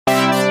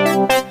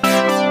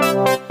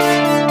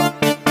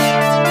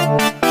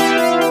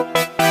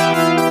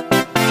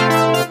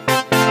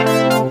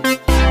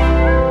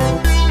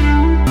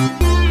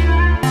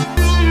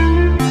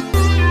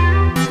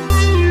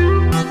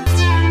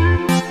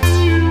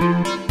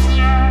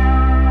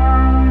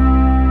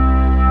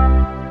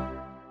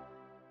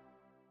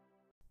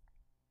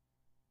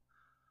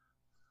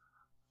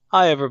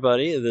Hi,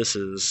 everybody. This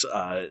is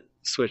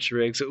Switch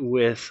Rigs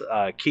with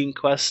King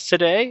Quest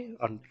today.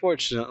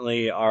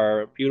 Unfortunately,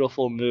 our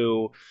beautiful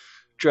new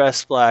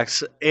Dress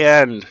Blacks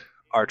and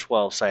our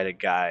 12-sided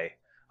guy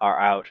are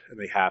out, and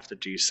they have to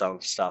do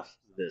some stuff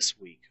this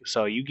week.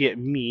 So you get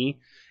me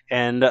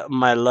and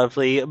my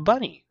lovely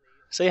bunny.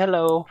 Say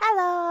hello.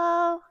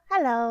 Hello,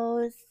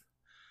 hellos.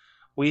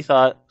 We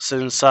thought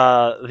since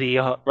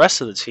the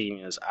rest of the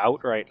team is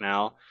out right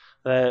now,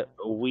 that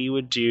we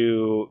would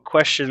do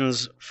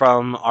questions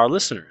from our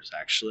listeners,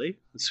 actually.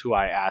 That's who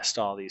I asked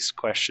all these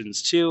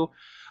questions to.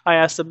 I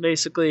asked them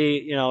basically,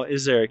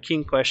 is there a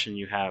king question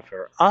you have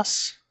for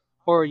us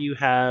or you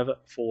have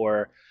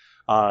for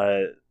uh,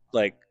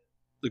 like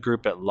the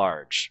group at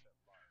large?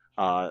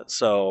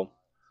 So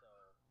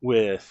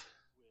with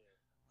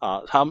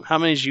how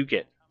many did you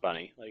get,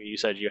 Bunny? Like you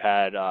said you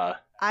had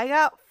I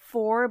got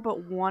four,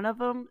 but one of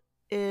them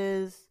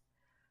is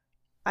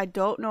I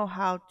don't know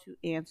how to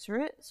answer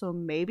it, so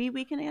maybe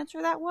we can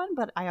answer that one.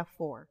 But I have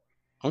four.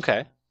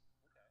 okay.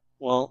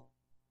 Well,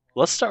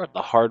 let's start with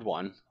the hard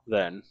one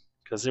then,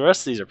 because the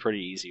rest of these are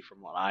pretty easy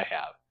from what I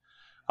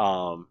have.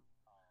 Um,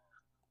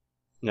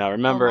 Now Oh,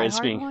 remember, my it's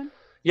hard being one.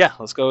 yeah.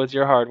 Let's go with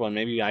your hard one.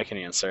 Maybe I can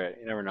answer it.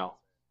 You never know.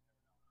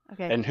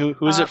 Okay. And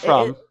who's it It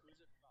from?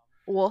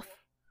 Wolf.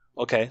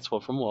 Okay, it's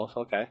one from Wolf.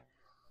 Okay.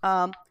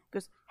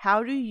 Goes.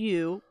 How do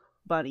you,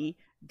 Bunny,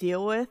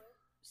 deal with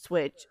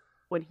Switch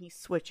when he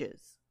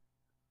switches?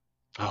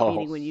 Oh,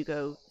 Meaning when you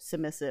go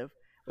submissive,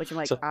 which I'm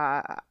like, so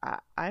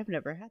I've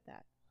never had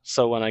that.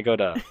 so when I go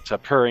to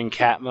purring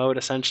cat mode,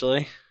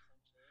 essentially,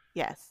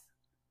 Yes.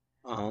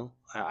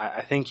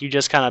 I think you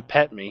just kind of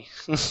pet me,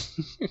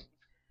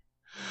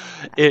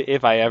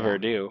 if I ever Yeah.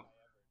 do.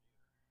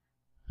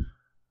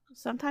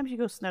 Sometimes you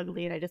go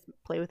snugly and I just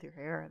play with your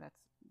hair, and that's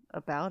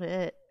about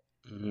it.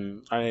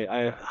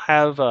 I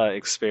have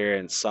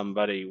experienced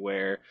somebody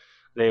where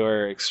they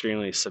were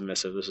extremely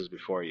submissive. This was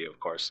before you, of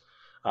course.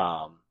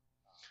 Um,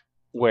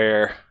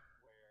 where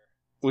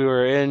we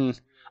were in,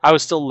 I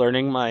was still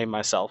learning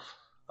myself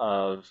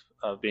of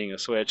being a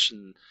switch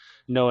and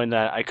knowing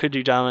that I could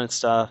do dominant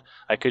stuff,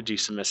 I could do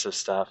submissive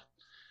stuff,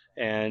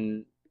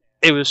 and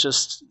it was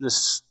just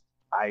this.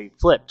 I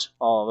flipped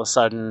all of a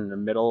sudden in the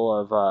middle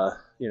of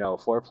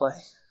foreplay,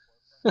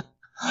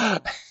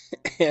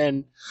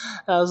 and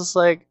I was just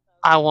like,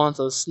 I want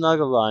to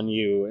snuggle on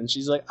you, and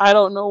she's like, I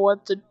don't know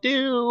what to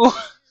do.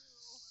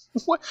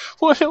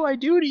 What do I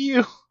do to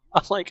you?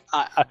 I'm like,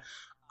 I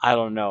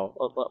don't know.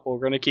 We're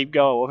gonna keep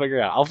going. We'll figure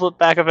it out. I'll flip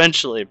back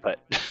eventually, but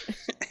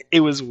it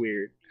was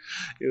weird.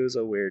 It was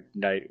a weird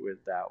night with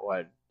that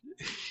one.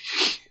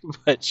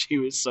 But she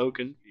was so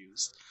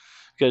confused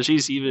because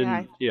she's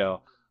Yeah, even,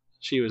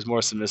 she was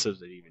more submissive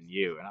than even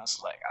you, and I was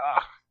like,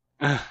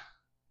 ah.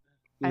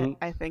 I, Mhm,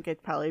 I think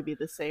it'd probably be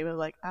the same of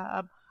like,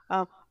 I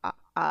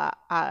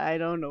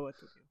don't know what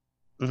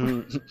to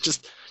mhm.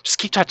 Just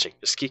keep touching.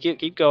 Just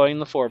keep going.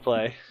 The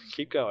foreplay.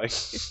 Keep going.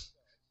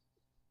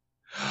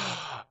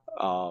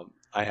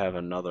 I have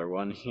another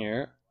one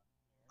here.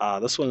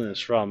 This one is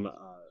from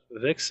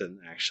Vixen,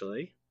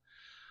 actually.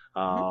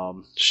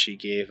 do. She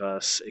gave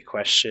us a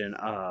question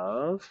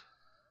of: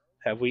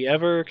 have we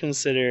ever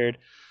considered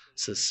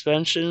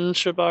suspension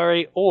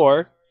shibari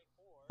or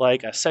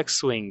like a sex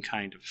swing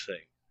kind of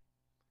thing?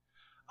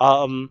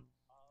 Um,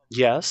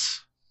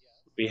 yes,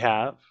 we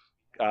have.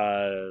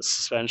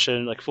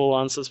 Suspension, like full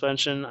on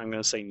suspension, I'm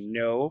going to say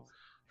no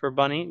for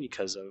Bunny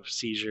because of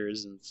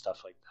seizures and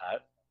stuff like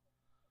that.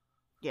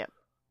 Yeah,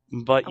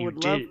 But I you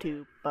would love did.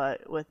 to,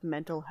 but with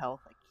mental health,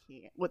 I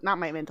can't. With not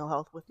my mental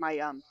health, with my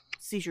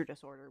seizure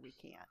disorder, we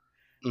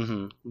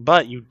can't.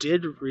 But you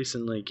did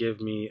recently give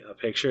me a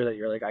picture that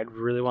you're like, I'd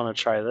really want to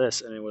try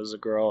this, and it was a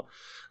girl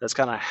that's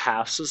kind of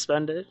half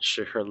suspended.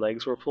 Her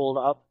legs were pulled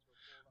up,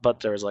 but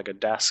there was like a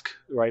desk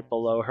right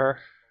below her.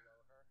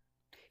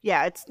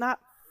 Yeah, it's not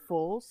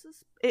full.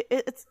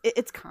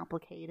 It's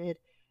complicated.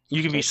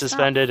 You can be It's not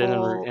suspended and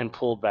full. and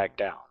pulled back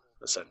down,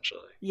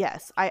 essentially.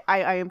 Yes, I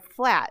am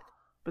flat,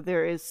 but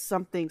there is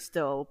something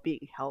still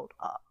being held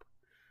up.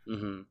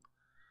 hmm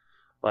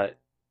But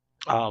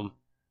um,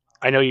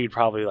 I know you'd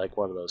probably like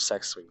one of those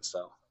sex swings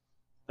though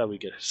that we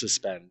could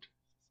suspend.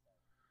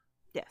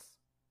 Yes.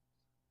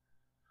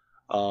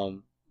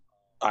 Um,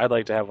 I'd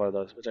like to have one of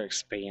those, but they're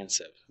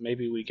expansive.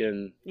 Maybe we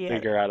can Yeah,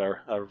 figure out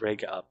a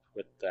rig up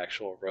with the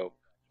actual rope.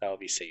 That would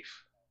be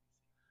safe.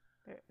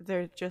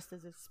 they're just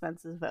as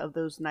expensive of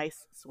those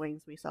nice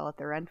swings we saw at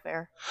the Ren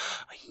Fair.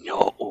 I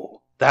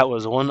know. That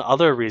was one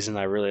other reason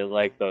I really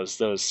like those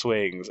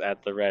swings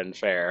at the Ren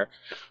Fair.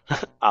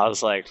 I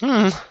was like,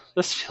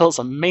 this feels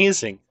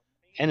amazing,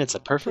 and it's a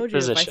I perfect told you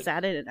if I position.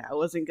 sat in it, I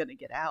wasn't gonna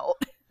get out.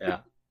 Yeah,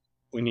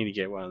 we need to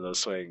get one of those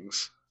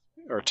swings,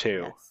 or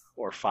two, Yes.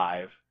 or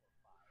five,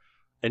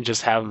 and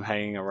just have them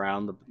hanging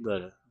around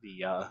the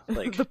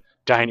like the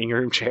dining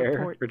room the chair.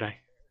 port. Or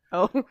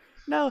Oh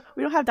no,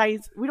 we don't have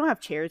dice. We don't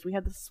have chairs. We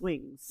have the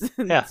swings.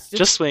 yeah, It's just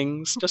just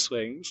swings, just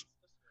swings.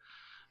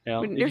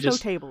 You could there's no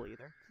just. table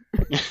either.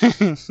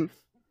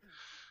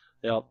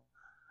 Yep.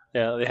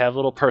 Yeah, they have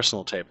little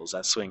personal tables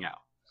that swing out.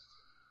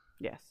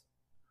 Yes.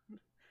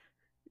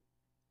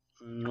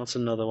 What's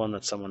another one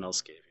that someone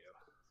else gave you?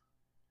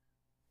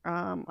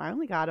 I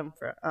only got him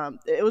for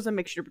it was a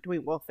mixture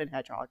between wolf and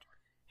hedgehog.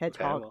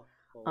 Okay, Hedgehog. well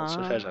what's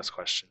your Um, next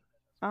question?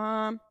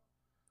 um,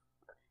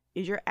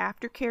 is your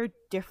aftercare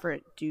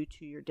different due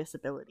to your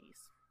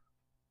disabilities?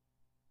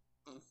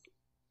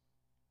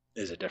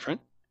 Is it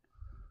different?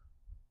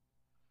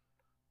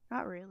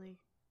 Not really.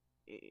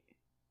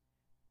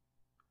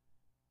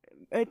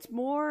 It's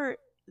more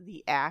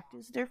the act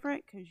is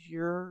different because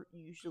you're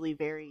usually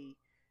very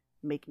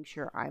making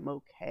sure I'm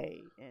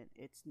okay and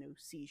it's no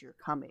seizure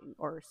coming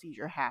or a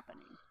seizure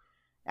happening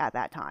at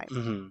that time.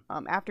 Hmm.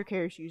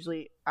 Aftercare is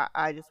usually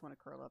I just want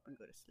to curl up and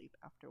go to sleep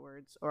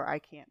afterwards, or I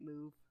can't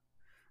move.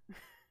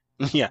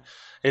 Yeah,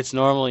 it's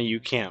normally you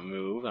can't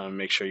move.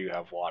 Make sure you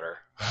have water.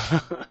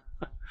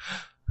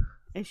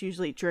 It's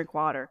usually drink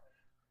water.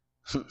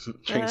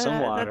 Drink some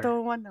I water.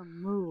 don't want to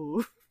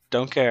move.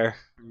 Don't care.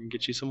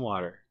 Get you some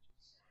water.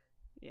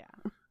 Yeah,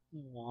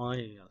 Why,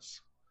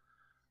 yes.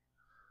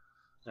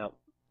 Yep.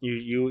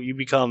 You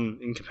become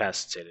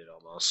incapacitated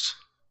almost.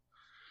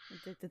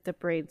 the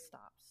brain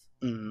stops.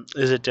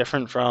 Is it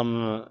different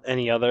from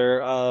any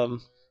other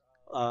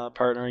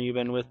partner you've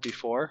been with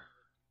before?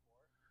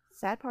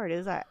 Sad part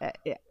is,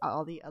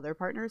 all the other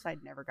partners I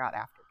never got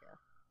aftercare.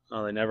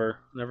 Oh, they never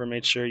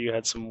made sure you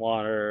had some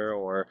water,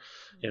 or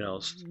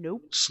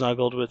Nope,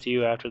 snuggled with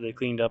you after they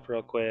cleaned up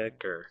real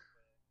quick, or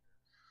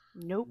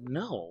nope,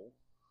 no.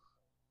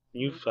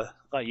 You nope.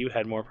 thought you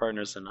had more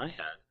partners than I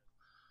had.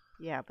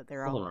 Yeah, but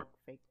they're Hold all on. like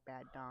fake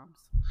bad doms.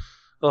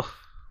 Oh,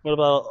 what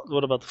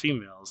about the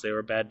females? They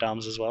were bad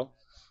doms as well.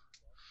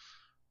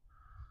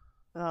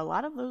 A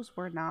lot of those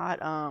were not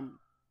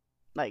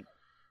like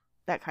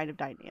that kind of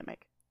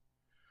dynamic.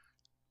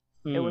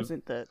 It Hmm.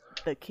 wasn't the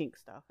kink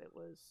stuff. It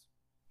was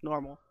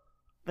normal,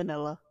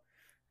 vanilla.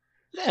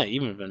 Yeah,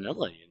 even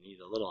vanilla, you need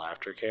a little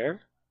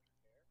aftercare.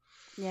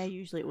 Yeah,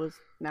 usually it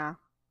was nah,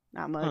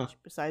 not Huh. much.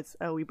 Besides,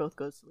 oh, we both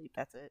go to sleep.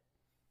 That's it.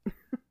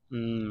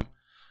 Hmm.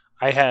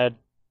 I had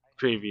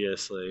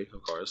previously,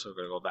 of course, we're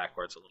gonna go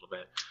backwards a little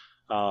bit.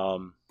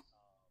 Um,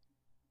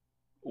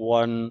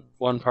 one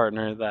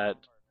partner that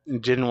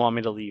didn't want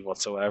me to leave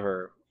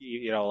whatsoever.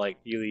 Like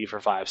you leave for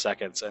 5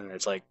 seconds and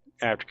it's like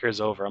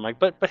aftercare's over. I'm like,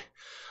 but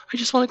I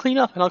just want to clean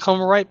up and I'll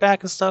come right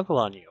back and snuggle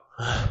on you.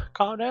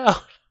 Calm down.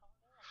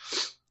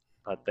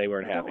 But they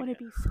weren't I don't having want to it.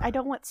 be. I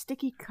don't want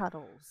sticky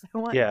cuddles. I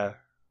want. Yeah,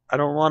 I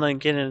don't want to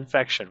get an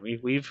infection.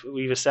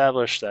 We've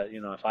established that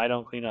if I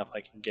don't clean up,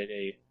 I can get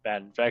a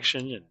bad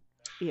infection and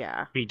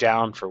Yeah, be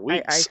down for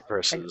I I weeks I,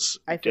 versus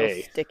a I feel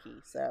day.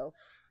 sticky. So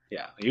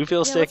Yeah, you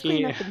feel yeah, let's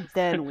clean sticky. up and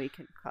then we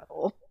can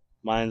cuddle.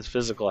 Mine's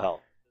physical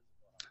health.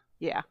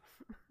 Yeah.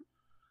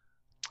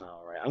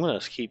 All right, I'm gonna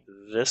keep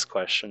this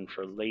question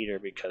for later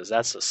because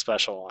that's a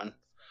special one.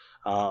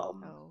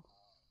 Um, Oh.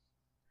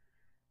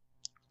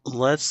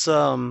 let's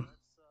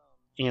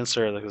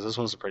answer because this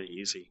one's pretty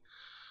easy.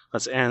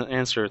 Let's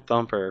answer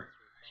Thumper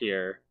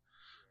here.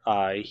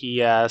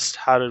 He asked,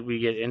 "How did we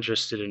get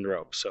interested in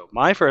rope?" So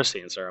my first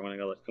answer, I'm gonna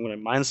go.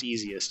 Mine's the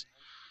easiest.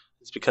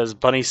 It's because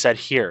Bunny said,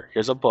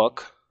 "Here's a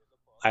book.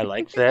 I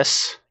like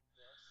this.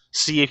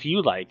 See if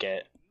you like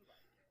it,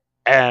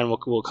 and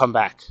we'll come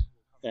back."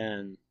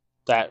 And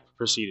that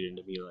proceeded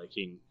into me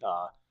liking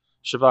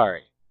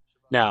Shibari.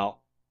 Now,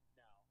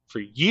 for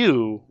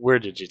you, where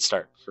did it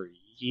start for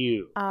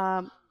you?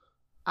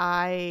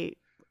 I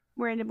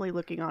randomly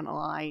looking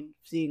online,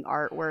 seeing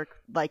artwork,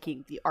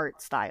 liking the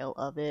art style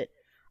of it.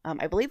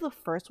 I believe the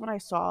first one I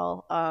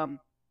saw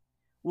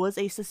was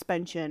a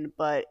suspension,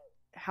 but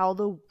how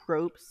the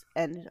ropes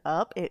ended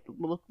up, it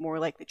looked more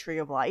like the Tree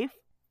of Life.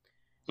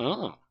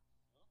 Oh,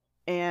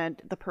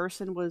 And the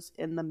person was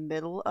in the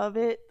middle of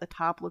it. The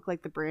top looked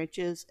like the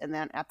branches, and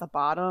then at the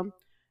bottom,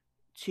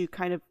 to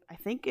kind of, I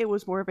think it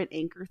was more of an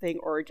anchor thing,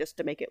 or just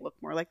to make it look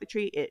more like the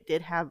tree, it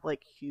did have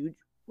like huge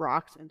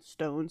rocks and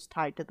stones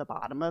tied to the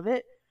bottom of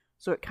it,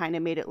 so it kind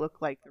of made it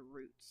look like the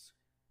roots.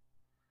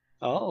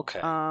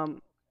 okay.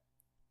 um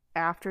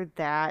After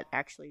that,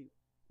 actually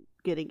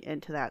getting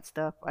into that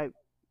stuff, I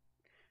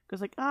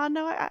was like, oh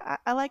no,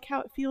 I like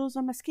how it feels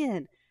on my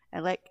skin. I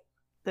like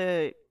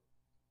the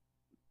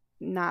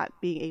not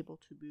being able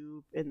to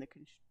move in the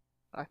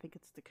I think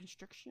it's the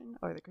constriction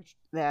or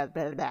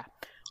the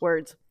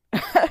words.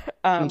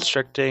 um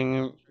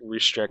Constricting,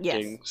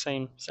 yes, restricting,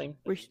 same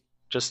we're thing,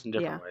 just in yeah,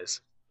 different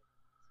ways.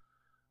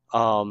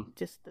 Um,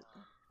 just the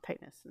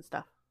tightness and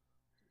stuff.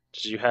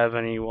 did you have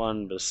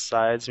anyone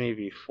besides me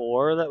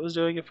before that was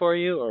doing it for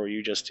you, or were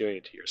you just doing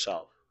it to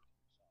yourself?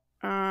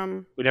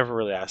 um We never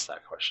really asked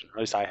that question. At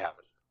least I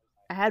haven't.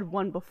 I had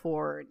one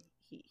before, and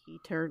he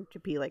turned to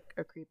be like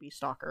a creepy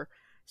stalker.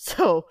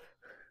 So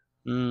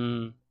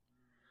Mm,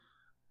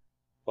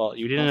 well,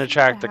 you didn't best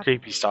not to attract the have.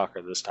 creepy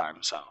stalker this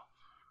time, so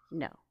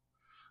No.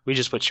 we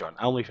just put you on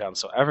OnlyFans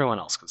so everyone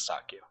else can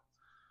stalk you.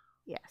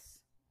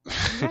 Yes.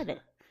 And Reddit,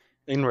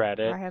 In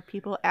where Reddit. I have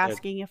people It,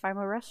 asking if I'm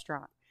a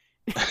restaurant.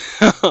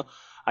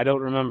 I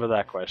don't remember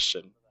that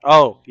question.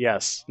 Oh,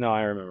 yes. No,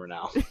 I remember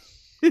now.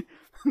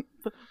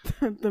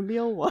 The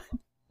meal one.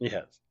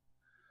 Yes.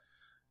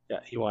 Yeah,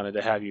 he wanted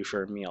to have you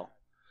for a meal.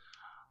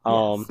 Yes.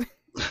 Um,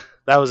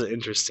 that was an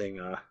interesting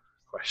That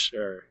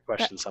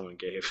question someone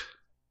gave.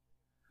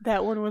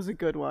 that one was a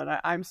good one.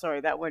 I'm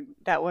sorry, that one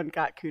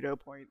got kudo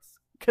points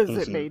because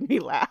it Mhm. made me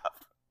laugh.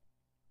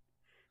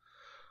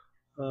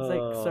 It's like,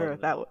 Oh sir,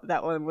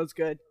 that one was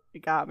good.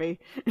 It got me.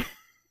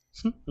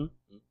 no.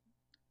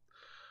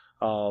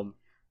 um,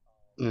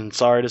 and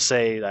sorry to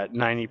say that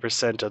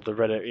 90% of the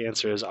Reddit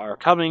answers are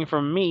coming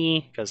from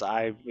me because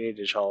I made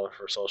a call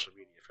for social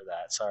media for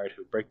that. Sorry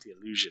to break the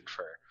illusion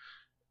for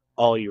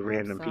all you I'm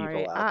random sorry.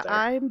 people out there.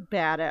 I'm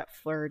bad at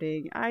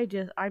flirting. I'm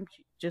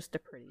just a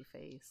pretty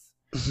face.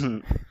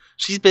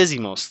 She's busy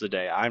most of the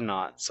day. I'm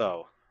not,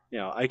 so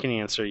I can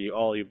answer you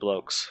all you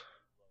blokes.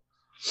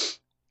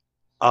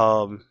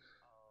 Um,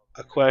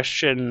 a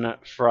question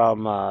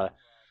from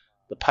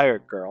the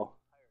pirate girl,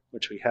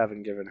 which we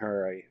haven't given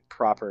her a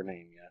proper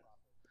name yet.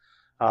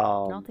 I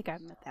don't Um, think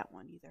I've met that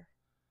one either.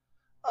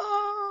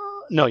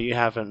 no, you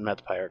haven't met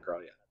the pirate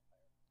girl yet.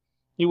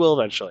 You will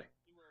eventually.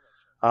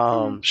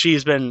 Hmm.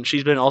 She's been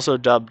also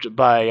dubbed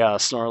by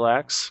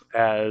Snorlax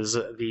as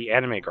the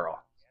anime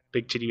girl,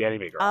 big titty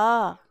anime girl.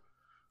 Ah,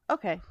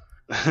 okay.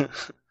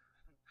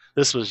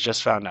 This was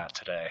just found out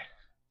today.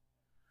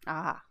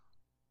 Ah,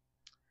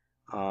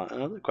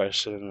 Another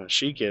question that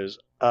she gives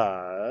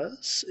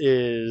us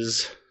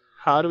is,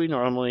 how do we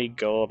normally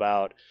go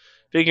about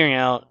figuring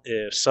out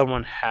if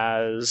someone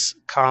has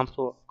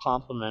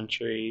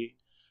complementary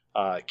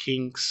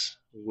kinks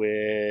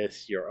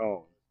with your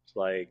own?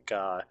 Like,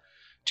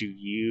 do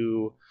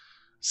you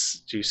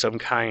do some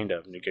kind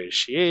of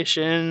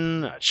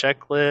negotiation, a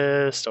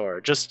checklist,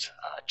 or just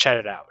chat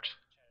it out?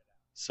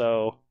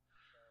 So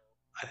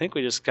I think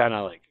we just kind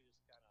of like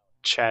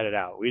chat it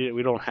out.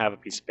 We don't have a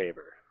piece of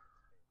paper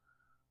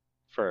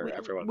for we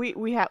everyone.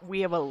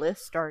 we have a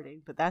list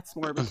starting, but that's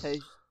more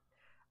because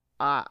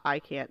I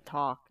can't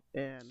talk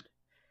and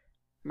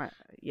my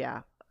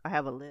yeah I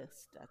have a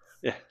list. That's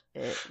Yeah,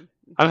 it.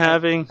 I'm I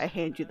having. I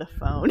hand you the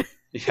phone.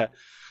 Yeah.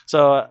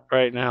 So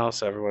right now,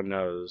 so everyone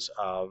knows,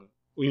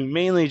 we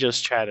mainly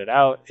just chat it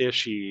out.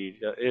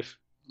 If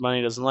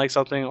Money doesn't like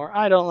something or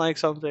I don't like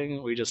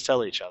something, we just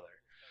tell each other.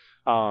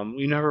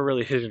 We never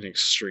really hit an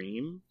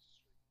extreme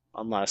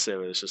unless it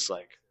was just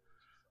like,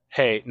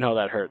 hey, no,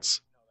 that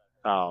hurts.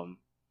 Um,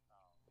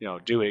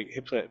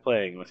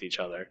 playing with each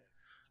other.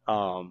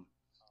 Um,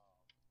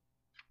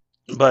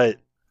 but I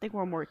think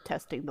we're more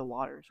testing the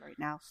waters right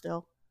now.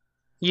 Still.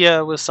 yeah,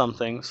 with some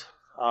things,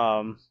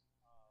 um,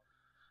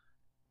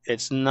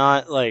 it's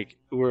not like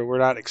we're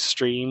not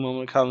extreme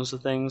when it comes to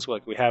things.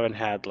 Like we haven't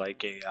had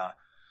like a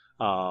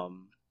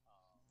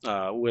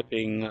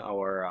whipping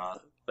or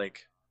like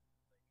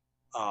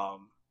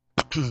um,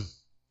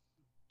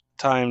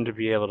 time to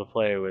be able to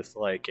play with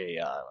like a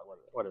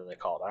what are they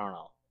called? I don't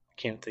know. I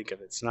can't think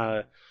of it. It's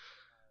not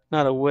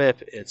a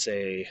whip. It's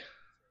a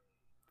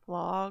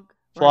Flog,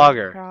 riding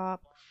flogger,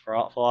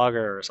 crop.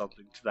 flogger or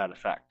something to that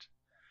effect.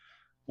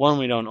 One,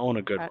 we don't own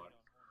a good I, one.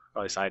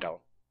 Or at least I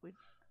don't. we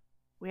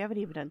we haven't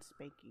even done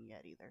spanking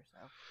yet either. So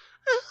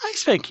I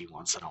spank you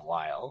once in a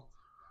while,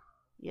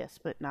 yes,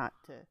 but not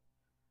to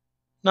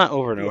not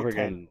over and the over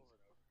attempt. again.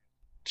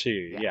 To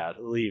Yeah,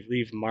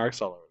 leave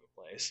marks all over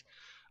the place.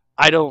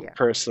 I don't yeah.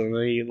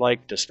 personally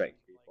like to spank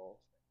people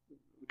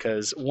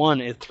because one,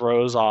 it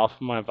throws off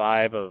my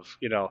vibe of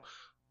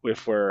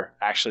if we're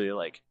actually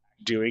like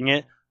doing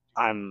it.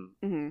 I'm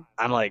Hmm.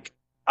 I'm like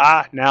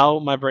now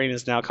my brain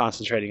is now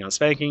concentrating on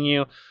spanking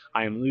you.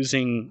 I'm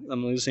losing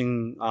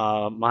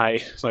my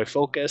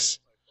focus.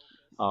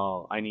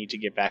 I need to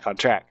get back on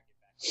track.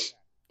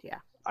 Yeah.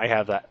 I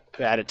have that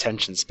bad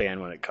attention span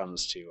when it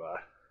comes to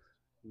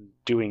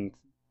doing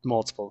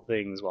multiple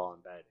things while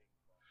in bed.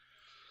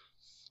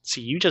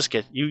 See, you just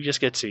get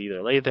to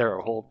either lay there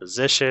or hold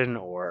position,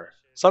 or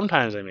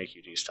sometimes I make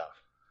you do stuff.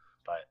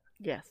 But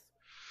Yes.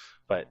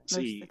 Most of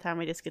the see, time,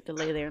 I just get to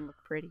lay there and look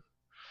pretty.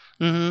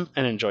 and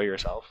enjoy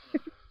yourself.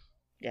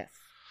 Yes.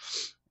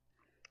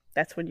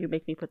 That's when you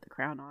make me put the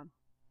crown on.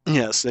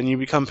 Yes, then you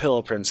become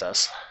Pillow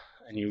Princess,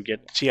 and you get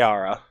the Yes.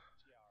 tiara.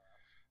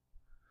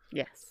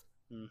 Yes.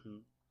 hmm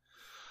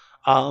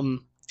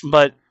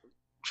but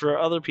for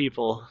other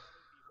people,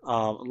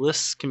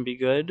 lists can be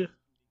good.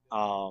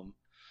 Um,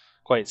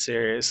 quite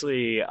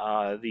seriously,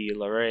 the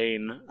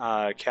Lorraine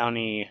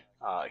County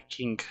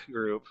Kink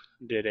group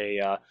did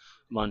a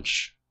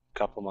munch a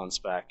couple months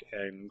back,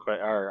 and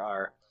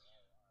our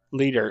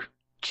leader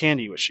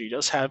Candy, which she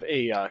does have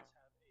a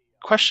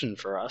question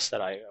for us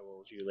that I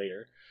will do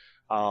later.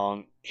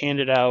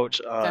 Handed out.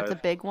 Is that the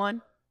big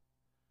one?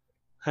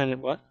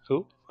 Handed what?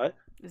 Who? What?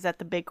 Is that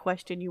the big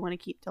question you want to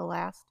keep till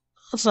last?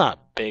 That's not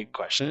a big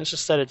question. It's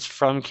just that it's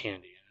from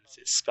Candy.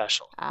 It's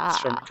special. It's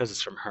from Ah, because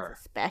it's from it's a her.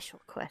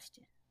 special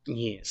question.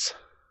 Yes.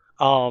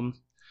 Um,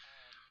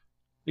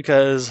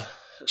 because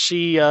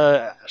she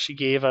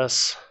gave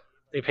us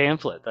a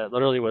pamphlet that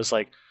literally was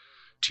like,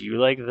 do you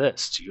like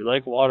this? Do you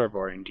like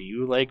waterboarding? Do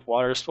you like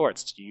water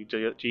sports? Do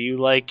you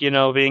like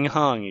being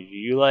hung? Do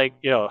you like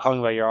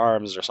hung by your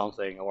arms or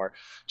something? Or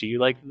do you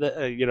like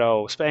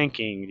the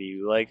spanking? Do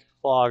you like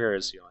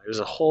floggers? There's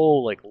a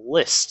whole like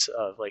list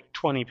of like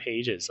 20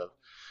 pages of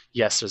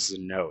yeses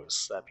and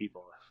nos that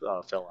people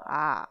fill out.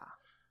 Ah,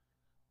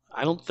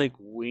 I don't think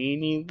we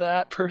need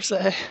that per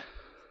se,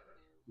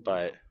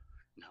 but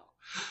no.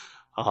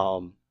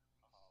 no.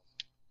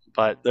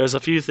 But there's a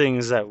few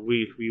things that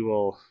we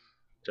will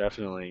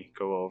definitely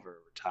go over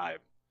time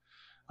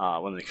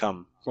when they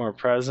come more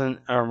present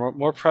or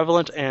more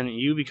prevalent, and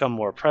you become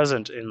more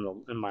present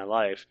in my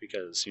life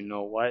because you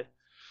know what,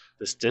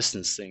 this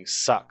distance thing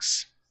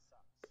sucks.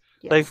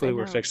 Yes, I Thankfully,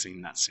 we're know.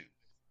 fixing that soon.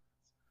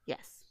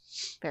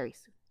 Yes, very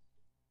soon.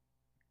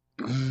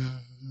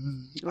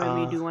 You want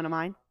me to uh, do one of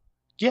mine?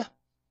 yeah,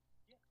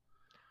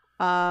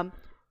 Um,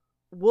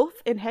 Wolf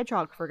and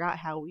Hedgehog forgot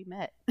how we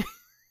met.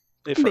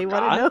 they They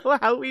want to forgot. know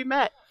how we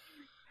met.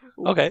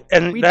 Okay,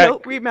 and We that.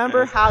 don't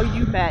remember how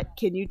you met.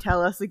 Can you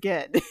tell us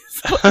again?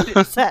 Is what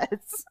it says.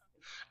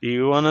 Do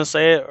you want to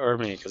say it or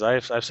me? Because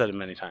I've said it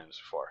many times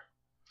before.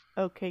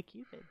 Okay,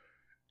 Cupid.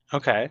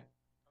 Okay, We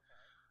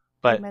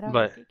but met on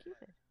but Okay,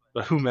 Cupid.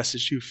 but who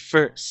messaged you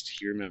first?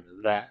 Do you remember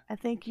that? I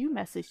think you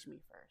messaged me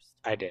first.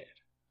 I did,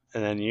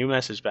 and then you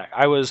messaged back.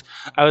 I was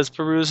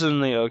perusing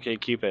the OK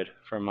Cupid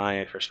from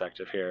my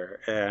perspective here,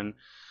 and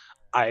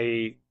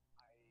I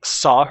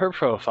saw her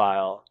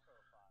profile,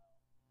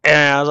 and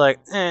I was like,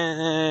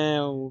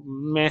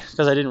 meh,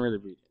 because I didn't really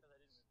read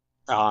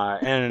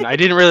it, and I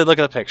didn't really look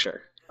at the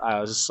picture. I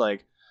was just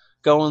like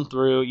going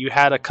through. You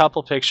had a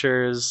couple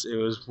pictures. It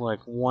was like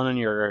one of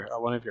your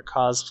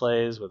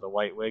cosplays with a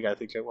white wig, I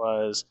think it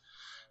was.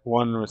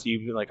 One with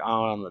you like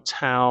out on the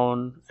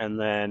town, and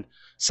then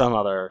some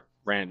other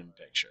random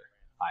picture.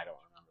 I don't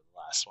remember the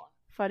last one.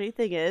 Funny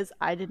thing is,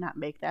 I did not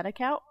make that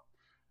account.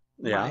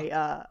 Yeah.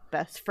 My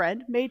best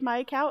friend made my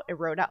account and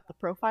wrote out the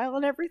profile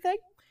and everything.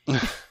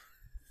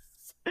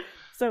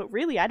 So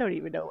really, I don't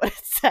even know what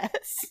it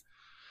says.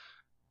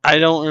 I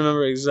don't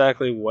remember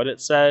exactly what it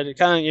said. It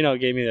kind of,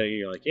 gave me that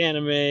you like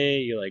anime,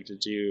 you like to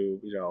do,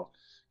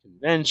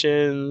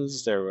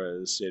 conventions. There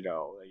was, you're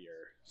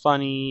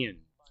funny and,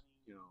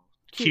 you know,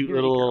 Cute cute nerdy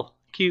girl. little,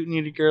 cute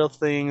nudie girl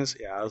things.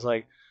 Yeah, I was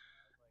like,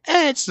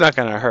 it's not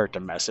going to hurt to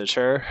message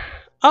her.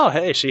 Oh,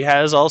 hey, she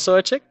has also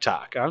a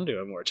TikTok. I'm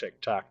doing more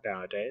TikTok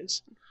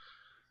nowadays.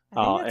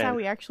 I think that's how And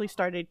we actually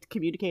started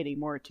communicating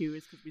more too,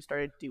 is because we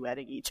started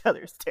duetting each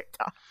other's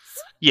TikToks.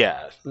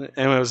 yeah, and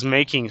it was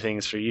making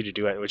things for you to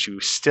duet, which you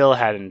still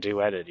hadn't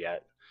duetted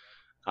yet.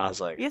 I was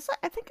like, Yes,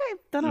 I think I've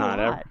done a not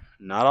ever, lot.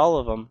 not all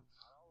of them.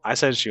 I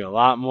sent you a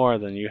lot more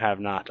than you have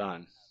not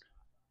done.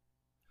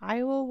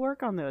 I will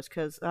work on those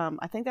because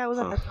I think that was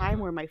at Huh. the time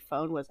where my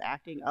phone was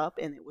acting up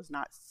and it was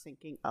not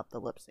syncing up the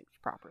lip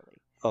syncs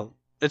properly. Well,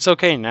 it's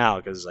okay now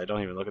because I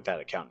don't even look at that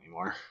account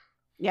anymore.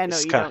 Yeah, no,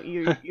 It's you kind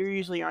don't. You're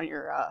usually on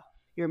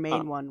your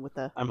main one with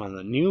the I'm on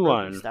the new ropey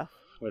one stuff.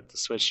 with the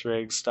Switch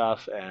rig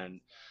stuff and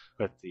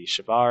with the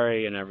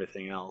Shibari and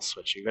everything else,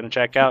 which you're gonna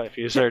check out if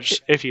you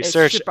search. If you It's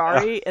search,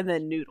 Shibari and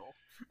then Noodle.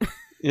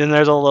 and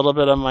there's a little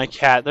bit of my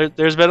cat.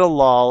 There's been a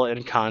lull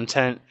in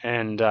content,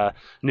 and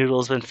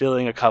Noodle's been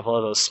filling a couple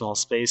of those small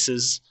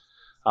spaces.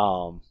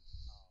 Um,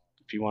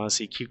 if you want to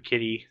see cute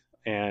kitty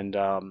and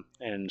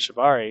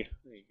Shibari,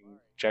 you can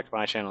check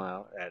my channel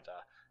out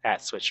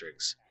at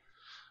Switchrigs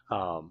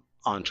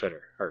on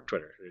Twitter, or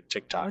I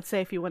TikTok. would say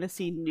if you want to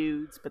see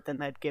nudes, but then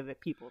that'd give it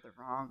people the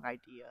wrong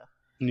idea.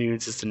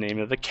 Nudes is the name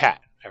of the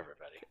cat. Everybody.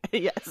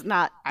 Yes,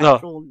 not No,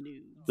 actual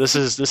nudes. this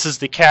is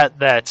the cat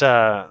that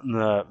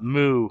the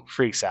Moo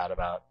freaks out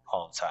about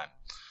all the time.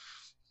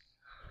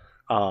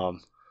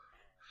 Um,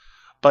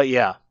 but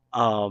yeah,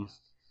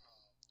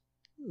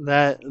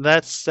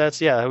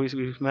 that's yeah.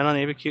 We met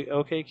on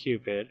OK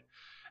Cupid,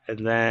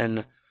 and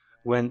then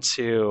went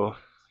to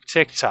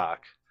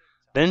TikTok,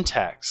 then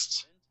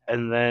text,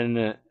 and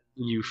then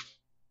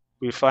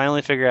we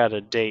finally figured out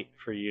a date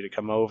for you to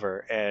come over,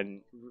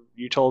 and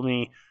you told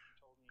me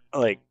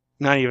like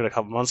not even a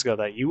couple months ago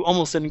that you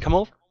almost didn't come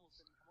over,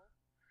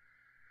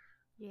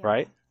 Yeah.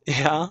 right?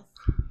 Yeah.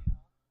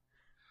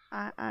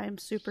 Yes. I'm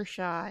super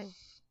shy.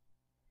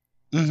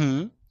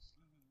 Mm-hmm.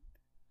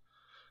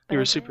 But You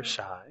I were super did.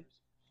 shy.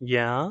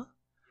 Yeah.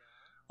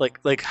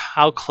 Like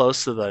how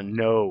close to the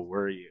no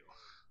were you?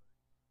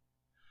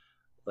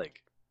 Like,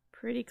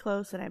 Pretty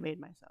close, and I made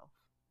myself.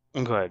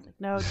 go ahead. Like,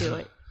 no, do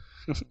it.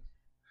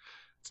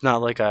 It's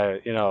not like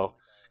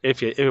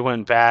if it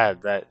went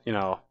bad that be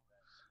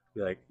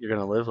like you're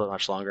gonna live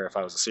much longer if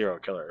I was a serial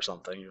killer or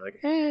something. You're like,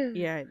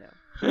 Yeah, I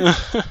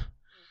know.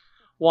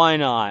 why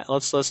not?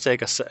 Let's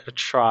take a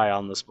try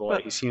on this boy.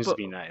 but He seems to but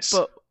be nice.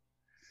 but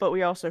but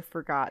we also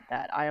forgot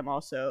that I am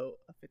also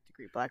a fifth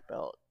degree black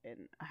belt and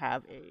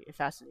have a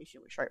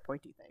fascination with sharp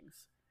pointy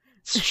things.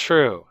 It's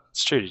true.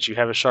 It's true. Did you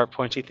have a sharp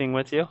pointy thing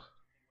with you?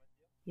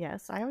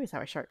 Yes, I always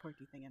have a sharp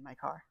pointy thing in my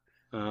car.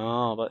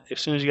 Oh, but as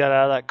soon as you got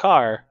out of that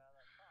car,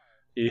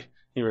 you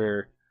you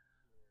were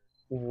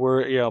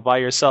by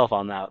yourself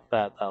on that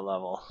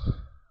level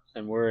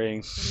and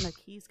worrying. Then the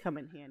keys come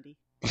in handy.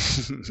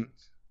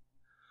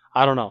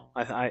 I don't know.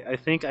 I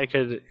think I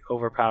could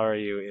overpower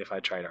you if I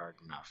tried hard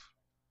enough,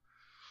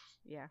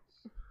 Yeah.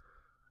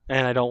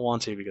 and I don't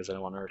want to because I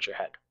don't want to hurt your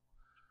head.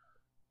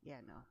 Yeah,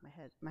 no.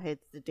 My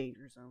head's the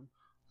danger zone.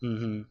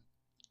 Mm-hmm.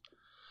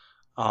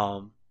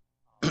 Um,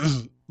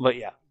 but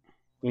yeah,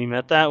 we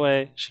met that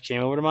way. She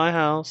came over to my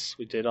house.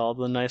 We did all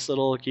the nice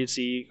little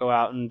cutesy go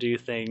out and do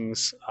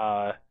things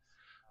The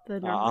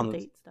normal on the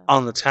date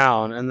stuff.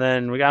 town, and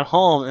then we got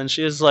home, and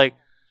she was like,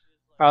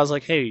 I was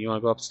like, hey, you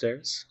want to go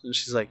upstairs? And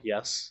she's like,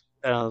 yes.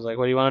 And I was like,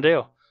 what do you want to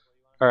do?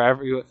 Or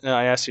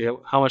I asked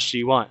you, how much do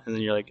you want? And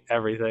then you're like,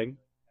 everything.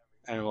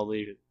 And we'll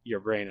leave your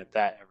brain at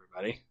that,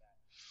 everybody.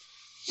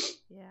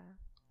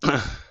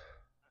 Yeah.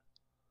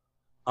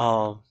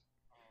 um,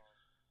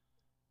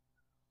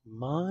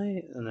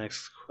 my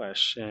next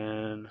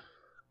question.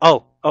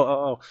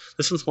 Oh.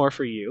 This one's more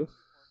for you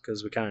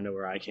because we kind of know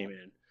where I came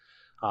in.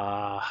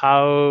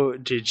 How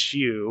did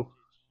you,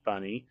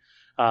 Bunny,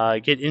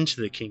 get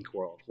into the kink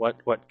world?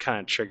 What kind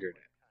of triggered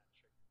it?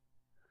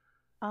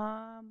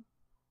 Um,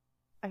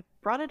 I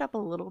brought it up a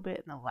little bit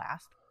in the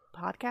last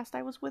podcast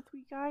I was with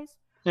you guys.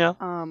 Yeah.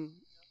 Um,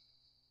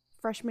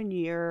 freshman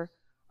year,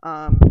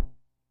 um,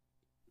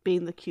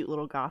 being the cute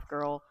little goth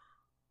girl,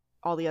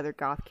 all the other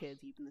goth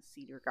kids, even the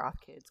senior goth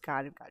kids,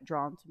 kind of got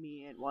drawn to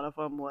me, and one of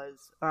them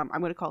was, I'm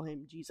going to call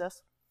him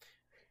Jesus,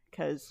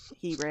 because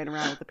he ran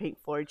around with a Pink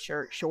Floyd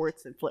shirt,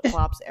 shorts, and flip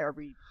flops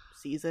every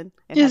season,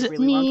 and Is had it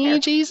really long me, hair.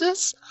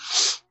 Jesus?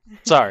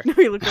 Sorry. No,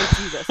 he looked like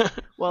Jesus.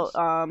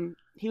 Well,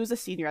 he was a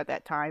senior at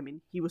that time,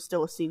 and he was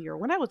still a senior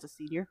when I was a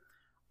senior.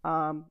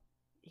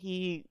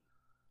 He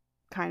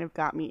kind of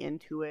got me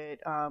into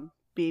it.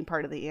 Being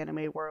part of the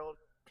anime world,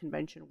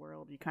 convention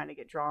world, you kind of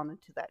get drawn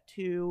into that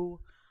too.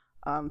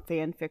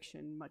 Fan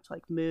fiction, much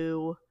like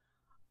Moo.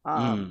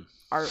 Mm.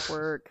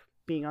 Artwork,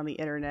 being on the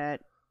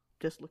internet,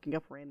 just looking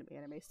up random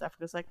anime stuff.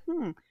 It was like,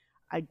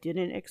 I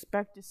didn't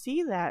expect to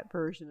see that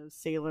version of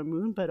Sailor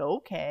Moon, but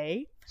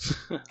okay.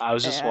 I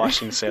was just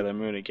watching Sailor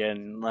Moon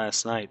again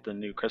last night, the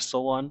new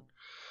Crystal one.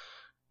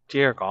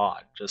 Dear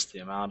God, just the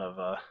amount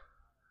of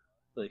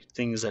like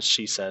things that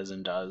she says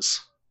and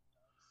does.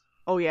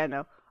 Oh yeah,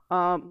 no.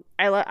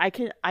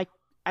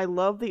 I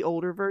love the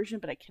older version,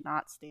 but I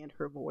cannot stand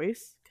her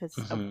voice because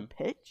of the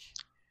pitch.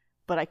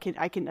 But I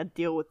can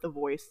deal with the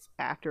voice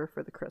actor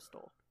for the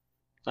Crystal.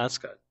 That's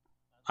good.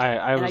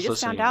 I was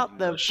just found out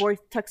the voice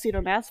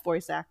Tuxedo Mask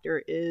voice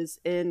actor is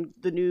in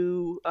the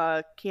new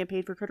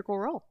campaign for Critical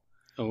Role.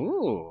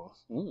 Ooh,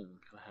 gonna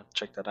have to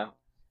check that out.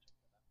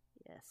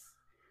 Yes.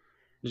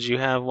 Did you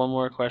have one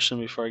more question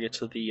before I get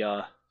to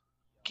the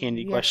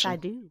candy question? Yes,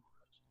 I do.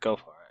 Go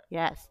for it.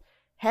 Yes.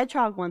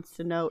 Hedgehog wants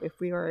to know if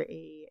we are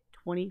a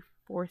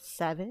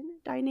 24/7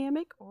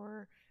 dynamic,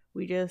 or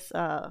we just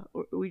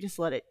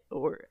let it,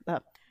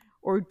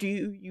 or do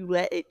you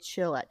let it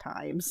chill at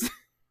times?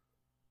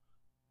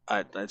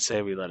 I'd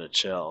say we let it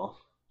chill.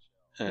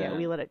 Yeah,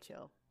 we let it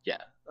chill.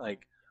 Yeah, like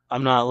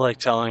I'm not like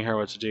telling her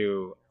what to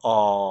do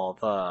all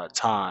the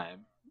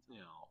time. You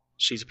know,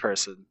 she's a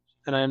person,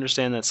 and I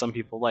understand that some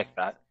people like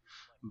that,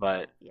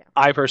 but Yeah.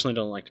 I personally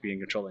don't like to be in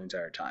control the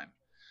entire time.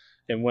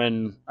 And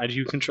when I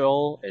do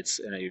control, it's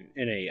in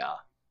a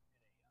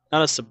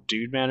not a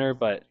subdued manner,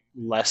 but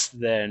less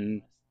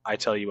than I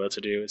tell you what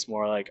to do. It's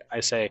more like I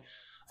say, It's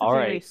 "All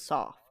very right,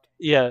 soft.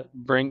 yeah,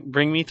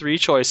 bring me three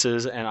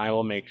choices, and I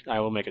will make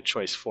a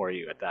choice for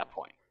you at that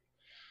point."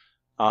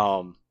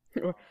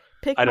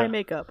 Pick I my don't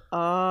makeup.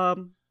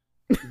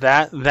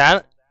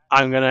 that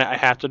I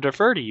have to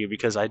defer to you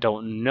because I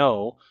don't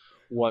know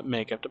what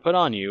makeup to put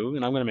on you,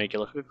 and I'm gonna make you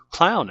look like a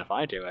clown if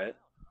I do it.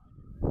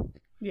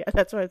 Yeah,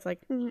 that's why it's like,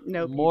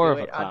 nope, you More do of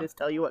a it. I'll clown. just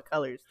tell you what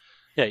colors.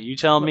 Yeah, you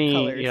tell What me,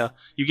 colors?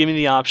 you give me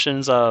the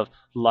options of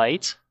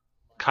light,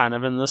 kind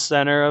of in the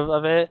center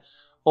of it,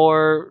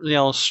 or,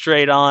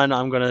 straight on,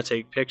 I'm going to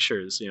take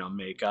pictures,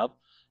 makeup,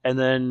 and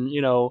then,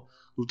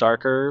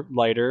 darker,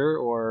 lighter,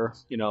 or,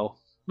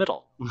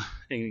 middle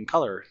in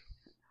color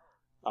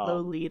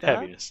Lolita,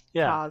 heaviness.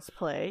 Yeah.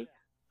 cosplay,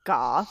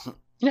 goth,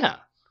 Yeah.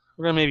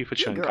 We're going to maybe put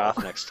you in e-girl.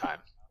 goth next time.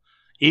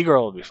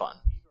 E-girl would be fun.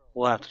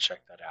 We'll have to check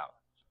that out.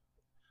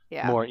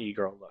 Yeah. More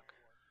e-girl look.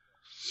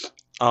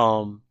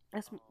 Um,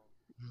 That's,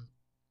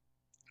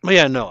 but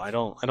yeah, no, I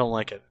don't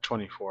like it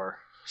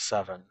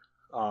 24/7.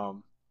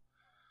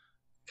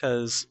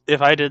 Because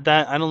if I did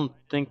that, I don't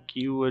think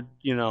you would,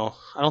 I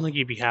don't think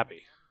you'd be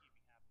happy.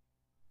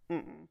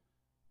 mm-mm.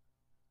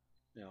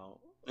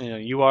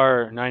 You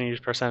are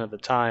 90% of the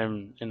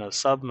time in a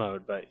sub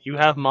mode, but you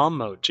have mom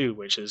mode too,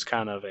 which is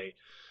kind of a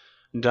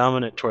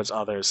dominant towards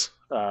others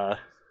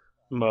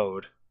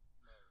mode.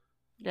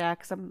 Yeah,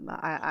 because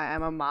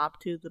I'm a mob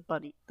to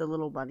the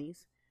little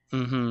bunnies,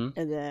 Mm-hmm.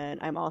 and then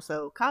I'm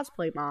also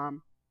cosplay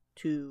mom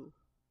to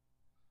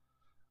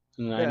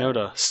And I know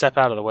to step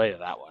out of the way of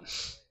that one.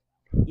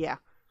 yeah.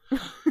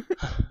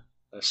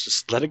 Let's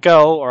just let it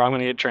go, or I'm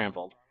gonna get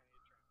trampled.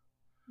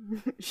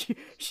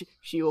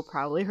 she will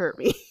probably hurt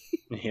me.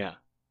 Yeah.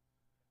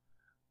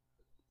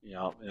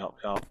 Yep.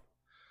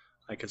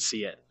 I can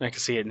see it. I can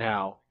see it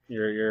now.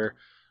 You're You're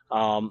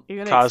gonna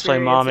cosplay experience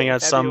it momming in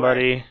at February.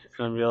 somebody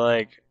and be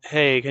like,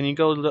 "Hey, can you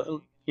go?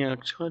 Tone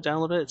it down a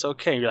little bit. It's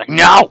okay." You're like,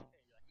 "No,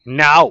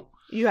 no."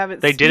 You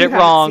haven't. They did you it haven't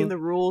wrong. seen the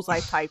rules I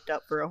typed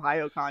up for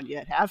OhioCon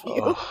yet, have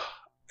you? Ugh.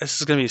 This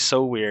is gonna be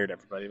so weird,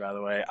 everybody. By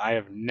the way, I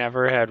have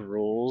never had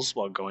rules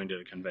while going to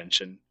a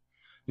convention.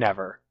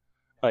 Never.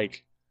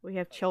 Like, We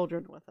have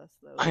children with us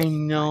though I this time, so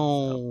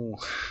know.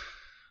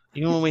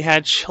 Even when we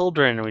had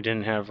children, we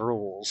didn't have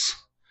rules.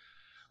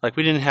 Like,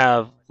 we didn't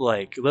have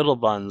like little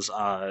buns,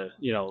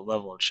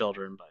 level of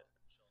children, but like,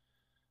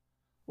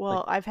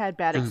 well, I've had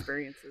bad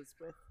experiences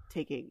with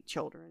taking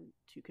children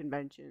to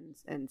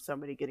conventions and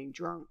somebody getting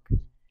drunk,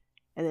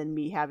 and then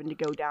me having to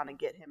go down and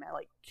get him at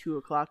like 2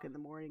 o'clock in the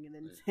morning, and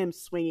then him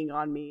swinging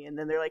on me, and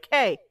then they're like,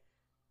 "Hey,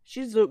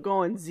 she's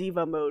going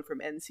Ziva mode from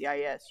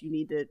NCIS. You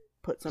need to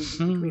put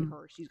something between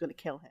her. She's gonna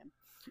kill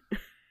him."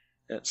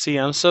 see,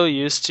 I'm so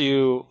used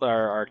to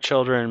our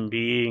children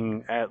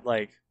being at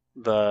like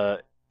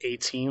the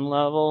 18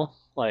 level.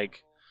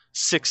 Like,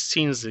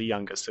 16 is the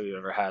youngest that we've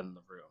ever had in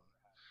the room,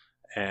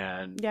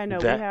 and Yeah, no,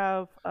 we that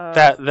have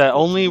that a the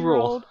only 14-year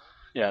rule, old.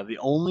 yeah, the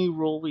only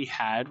rule we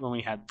had when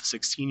we had the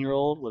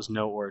 16-year-old was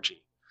no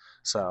orgy.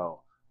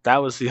 So that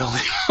was the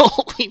only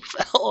rule we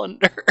fell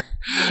under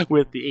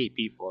with the 8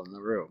 people in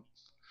the room.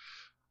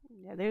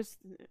 Yeah, there's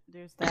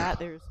that.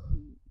 There's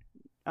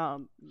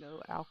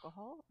no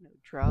alcohol, no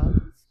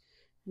drugs.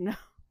 No, I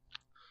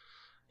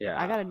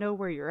Yeah. gotta know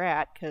where you're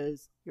at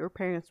because your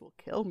parents will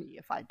kill me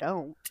if I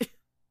don't.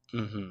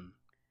 Mhm.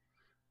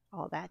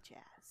 All that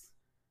jazz.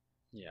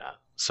 Yeah.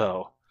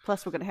 So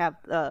Plus, we're gonna have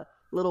the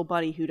little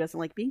bunny who doesn't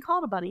like being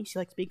called a bunny. She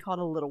likes being called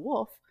a little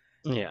wolf.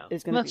 yeah,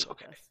 Is gonna be that's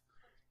with okay. us.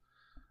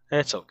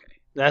 That's okay.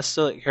 That's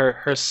still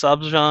her Yeah,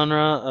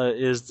 subgenre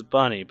is the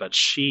bunny, but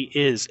she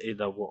is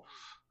the wolf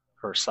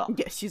herself.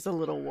 yeah, she's a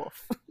little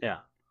wolf. Yeah.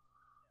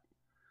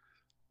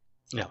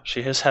 Yeah.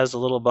 She just has a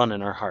little bun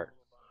in her heart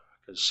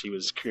because she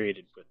was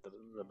created with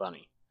the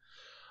bunny.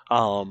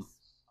 Um.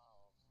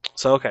 Yes,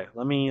 So okay,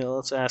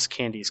 let's ask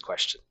Candy's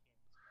question.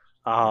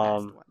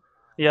 last Um. one.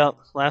 Yeah.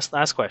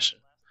 Last question.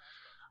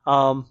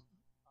 Um.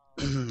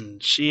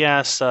 She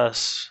asks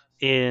us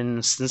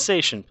in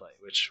sensation play,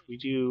 which we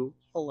do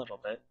a little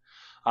bit.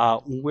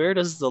 Where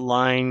does the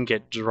line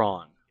get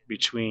drawn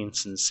between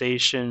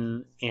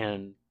sensation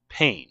and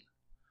pain?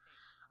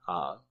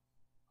 Uh,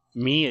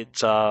 me,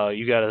 it's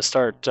you got to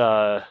start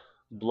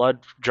blood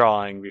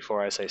drawing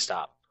before I say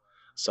stop.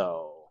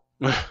 So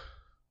I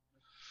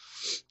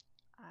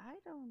I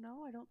don't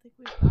know. I don't think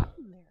we've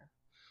gotten there.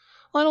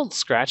 don't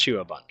scratch you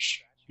a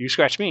bunch. You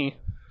scratch me,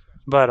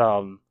 but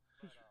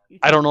You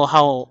I don't take know blood.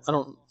 how. I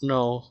don't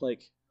know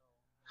like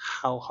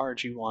how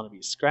hard you want to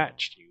be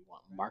scratched. Do you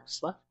want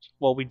marks left?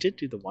 Well, we did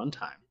do the one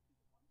time,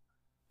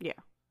 Yeah.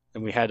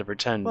 and we had to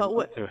pretend Well,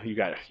 what?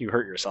 you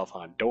hurt yourself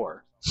on a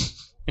door.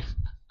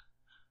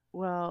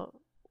 Well,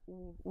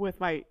 with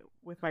my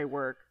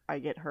work, I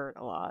get hurt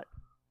a lot.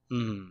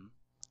 Hmm.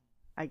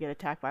 I get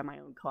attacked by my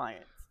own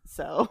clients,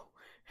 so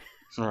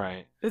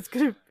Right. it's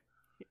gonna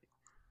it's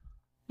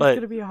But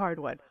gonna be a hard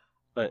one.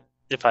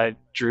 if I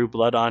drew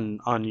blood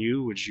on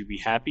you, would you be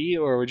happy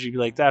or would you be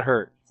like that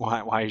hurt?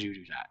 Why did you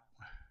do that?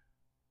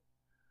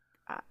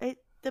 It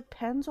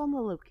depends on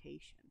the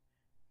location.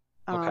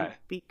 Okay.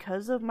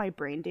 Because of my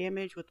brain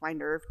damage with my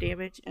nerve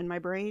damage in my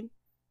brain,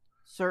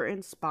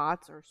 certain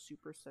spots are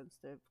super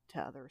sensitive to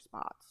other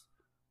spots.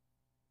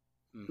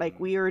 Like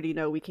Hmm. we already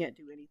know we can't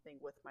do anything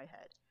with my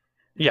head.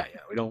 Yeah.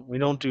 We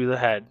don't do the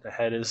head. The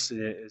head is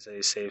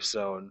a safe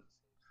zone.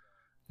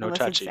 No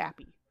Unless it's touchy.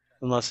 zappy.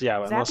 Unless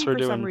Zappy we're for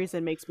some doing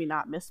reason makes me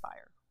not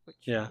misfire, which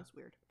yeah is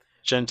weird.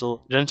 gentle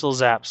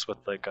zaps with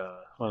like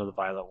one of the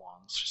violet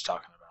wands she's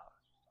talking about.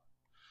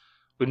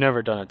 We've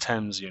never done a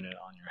Thames unit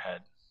on your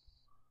head.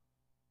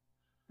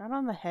 Not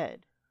on the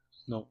head,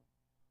 No.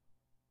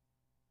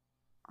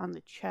 on the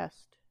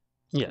chest,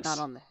 but not Yes.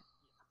 on the head.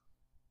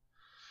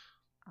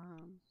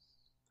 Um,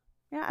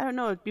 yeah, I don't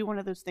know. It'd be one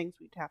of those things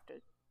we'd have to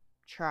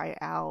try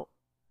out.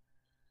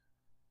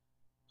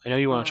 I know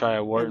you want to try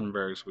a And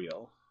Wartenberg's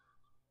wheel.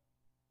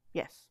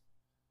 yes,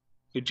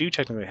 We do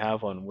technically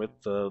have one with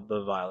the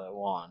violet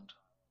wand.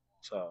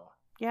 So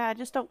yeah. I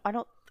just don't. I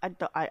don't. I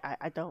don't.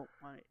 I don't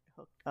want it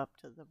hooked up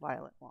to the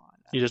violet wand.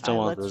 you just don't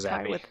want the Let's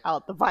try zappy.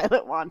 without the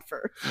violet wand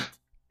first.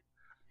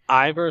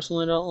 I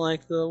personally don't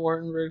like the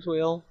Wartenberg's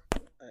wheel.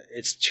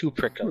 It's too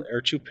prickly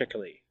or too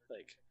pickly.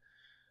 Like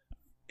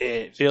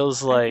it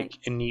feels I think. like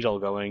a needle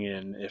going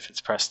in if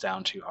it's pressed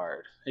down too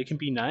hard. It can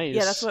be Yeah,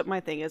 that's nice. what my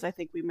thing is. I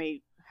think we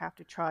may have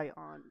to try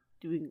on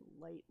doing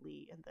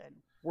lightly and then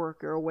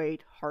work our way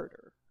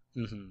harder.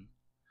 Hmm.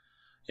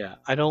 Yeah,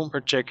 I don't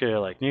particularly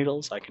like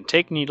needles. I can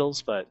take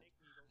needles, but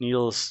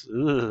needles,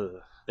 ugh,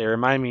 they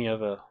remind me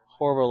of a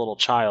horrible little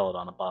child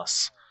on a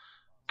bus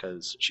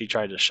because she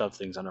tried to shove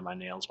things under my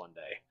nails one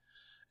day,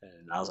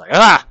 and I was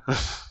like,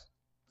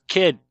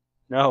 kid,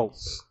 no.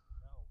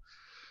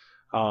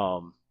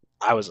 Um,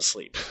 I was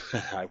asleep.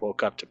 I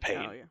woke up to Oh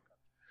pain.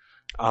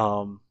 yeah.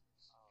 Um,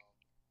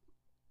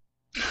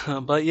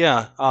 but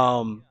yeah,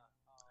 I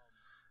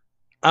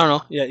don't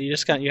know. Yeah,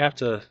 you have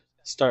to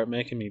start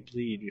making me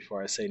bleed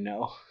before I say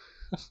no.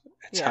 At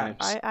Yeah,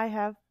 times. I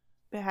have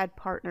had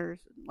partners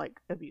like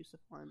abusive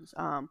ones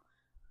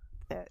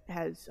that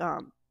has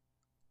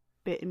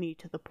bitten me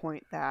to the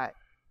point that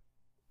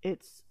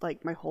it's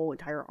like my whole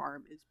entire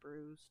arm is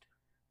bruised.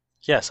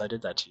 Yes, I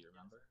did that to you.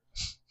 Remember?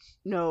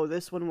 No,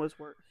 this one was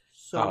worse.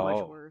 So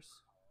much Oh, worse.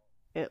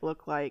 it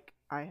looked like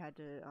I had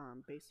to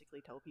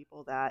basically tell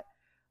people that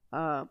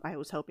I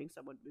was helping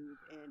someone move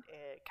and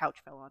a couch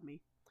fell on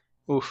me.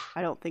 Oof.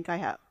 I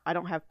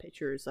don't have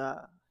pictures.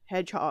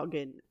 Hedgehog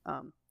and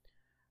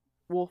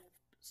Wolf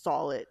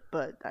saw it,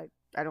 but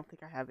I don't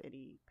think I have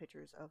any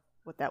pictures of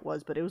what that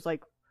was. But it was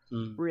like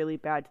Mm. really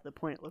bad to the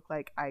point it looked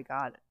like I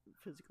got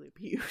physically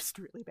abused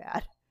really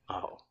bad.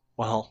 Oh,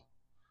 well,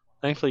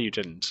 thankfully you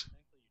didn't.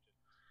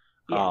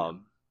 Yeah, no.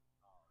 Um,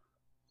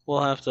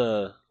 we'll have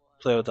to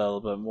play with that a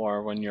little bit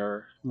more when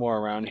you're more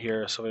around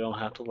here, so we don't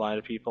have to lie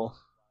to people.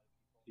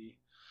 Be,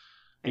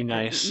 be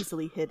nice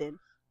Easily hidden.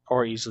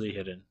 or easily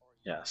hidden.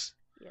 Yes,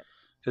 Yep.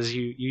 because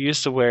you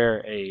used to wear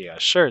a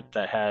shirt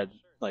that had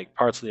like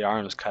parts of the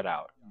arms cut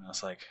out, and I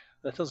was like,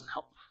 that doesn't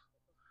help.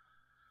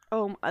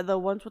 Oh, the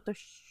ones with the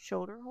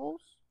shoulder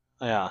holes.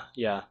 Yeah,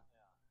 yeah,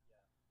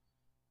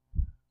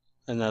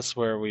 and that's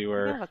where we I think I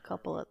were. have a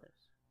couple of those.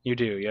 You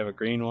do. You have a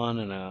green one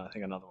and I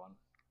think another one,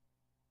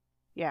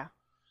 Yeah.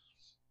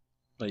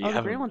 but you Oh,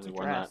 the green haven't one's really a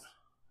worn that. dress.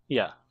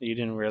 Yeah, you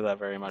didn't wear that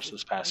very This much is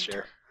this past winter.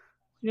 year.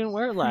 You didn't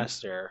wear it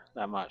last year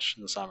that much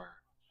in the summer.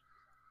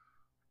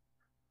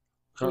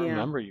 I don't Yeah.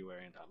 remember you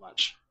wearing it that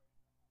much.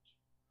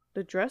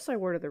 The dress I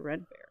wore to the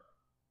Red Bear.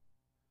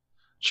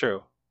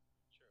 True.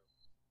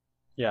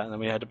 Yeah, and then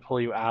we had to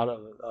pull you out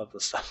of the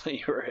stuff that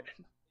you were in.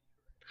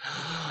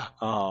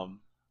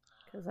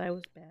 Because I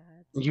was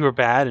bad. You were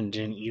bad and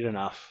didn't eat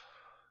enough.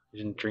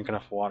 You didn't drink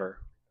enough water,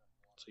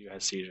 so you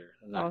had seizure.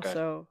 Not good.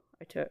 Also,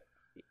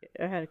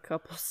 I had a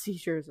couple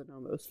seizures and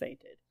almost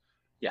fainted.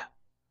 Yeah,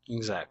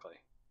 exactly.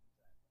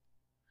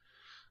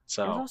 It was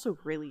So also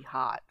really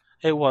hot.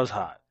 it was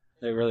hot.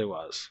 It really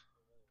was.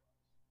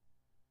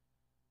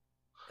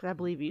 Because I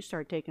believe you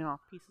started taking off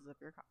pieces of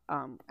your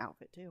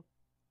outfit too.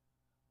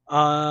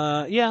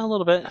 Yeah, a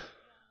little bit,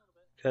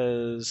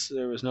 because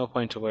there was no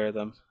point to wear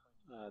them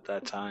at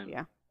that time.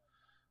 Yeah.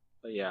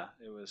 But yeah,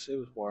 it was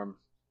warm.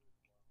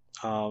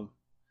 Um,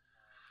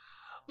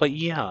 but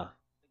yeah,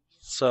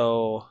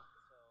 so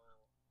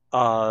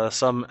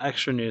some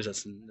extra news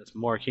that's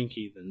more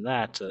kinky than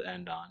that to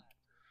end on.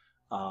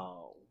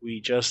 We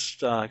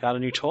just got a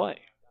new toy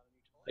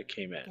that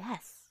came in,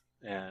 Yes.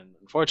 and I believe we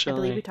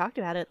unfortunately, talked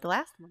about it the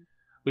last one,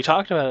 we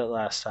talked about it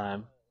last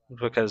time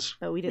because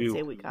but we didn't we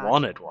say we got it.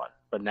 wanted one,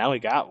 but now we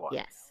got one.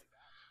 Yes.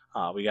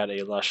 We got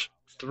a Lush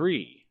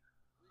 3.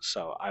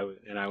 So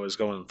I was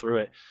going through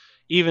it.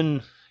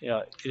 Even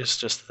it's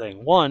just the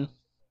thing. One,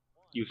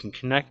 you can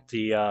connect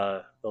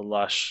the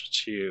Lush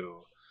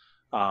to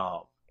uh,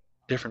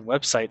 different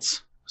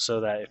websites so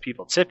that if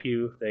people tip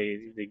you, they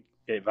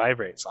it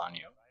vibrates on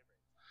you.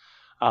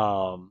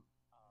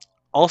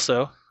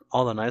 Also,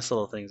 all the nice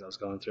little things I was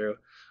going through.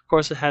 Of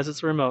course, it has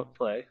its remote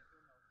play.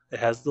 It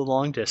has the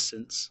long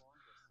distance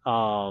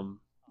and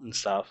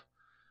stuff,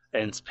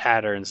 and its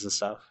patterns and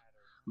stuff.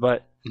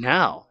 But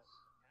now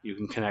you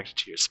can connect it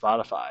to your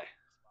Spotify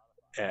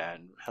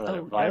and let it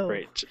Oh no.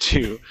 vibrate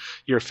to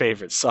your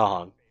favorite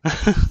song.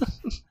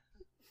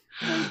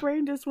 My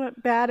brain just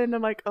went bad, and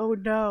I'm like, oh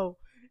no.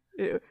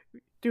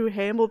 Do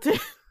Hamilton.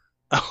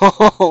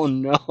 Oh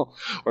no,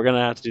 we're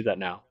gonna have to do that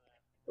now.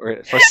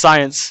 For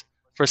science,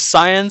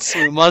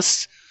 we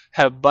must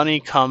have Bunny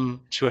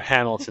come to a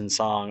Hamilton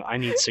song. I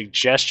need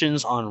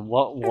suggestions on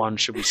what one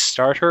should we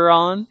start her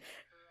on,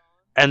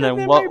 and And then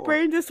then my what?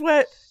 brain just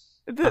went,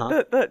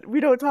 Uh-huh.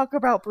 we don't talk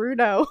about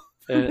Bruno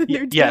from the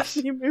new Yes,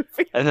 Disney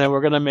movie. and then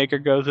we're gonna make her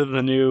go to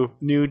the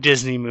new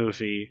Disney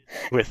movie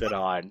with it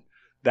on.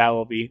 That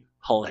will be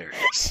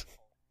hilarious.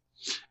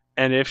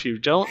 And if you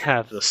don't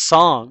have the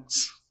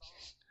songs,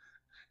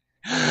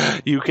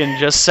 you can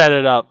just set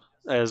it up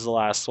as the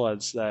last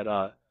ones that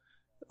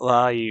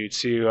allow you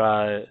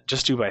to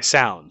just do by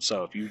sound.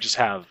 So if you just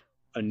have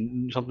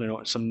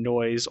some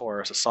noise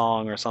or a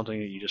song or something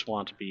that you just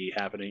want to be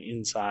happening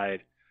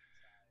inside,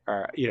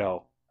 or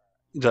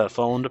the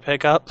phone to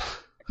pick up,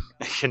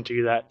 you can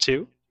do that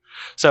too.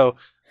 So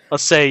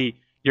let's say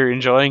you're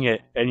enjoying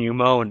it and you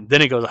moan,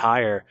 then it goes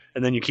higher,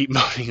 and then you keep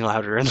moaning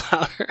louder and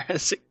louder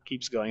as it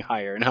keeps going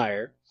higher and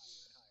higher.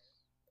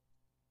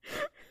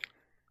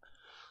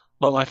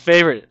 But my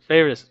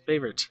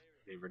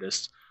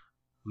favoriteest,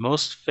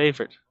 most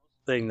favorite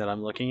thing that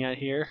I'm looking at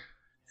here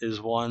is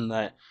one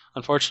that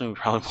unfortunately we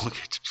probably won't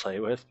get to play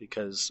with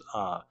because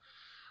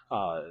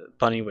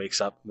Bunny wakes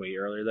up way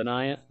earlier than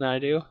I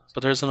do.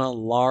 But there's an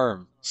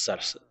alarm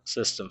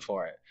system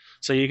for it,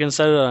 so you can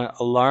set an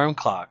alarm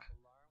clock,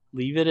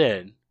 leave it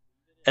in,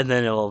 and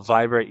then it will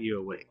vibrate you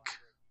awake.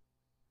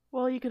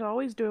 Well, you can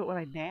always do it when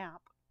I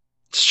nap.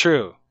 It's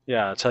true.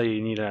 Yeah, I'll tell you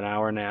you need an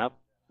hour nap,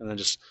 and then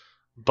just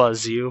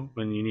buzz you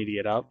when you need to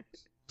get up.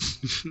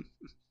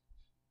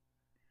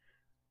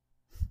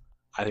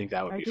 I think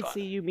that would I be could fun.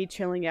 see me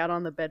chilling out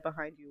on the bed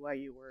behind you while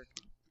you work,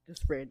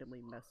 just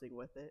randomly messing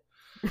with it.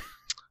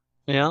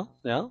 Yeah,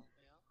 yeah.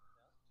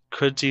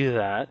 Could do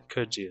that.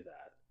 Could do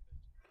that.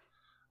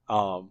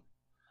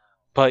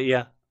 But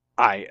yeah,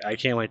 I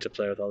can't wait to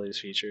play with all these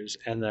features.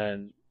 And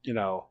then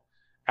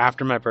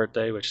after my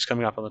birthday, which is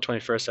coming up on the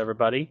 21st,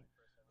 everybody,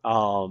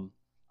 um,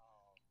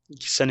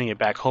 sending it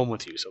back home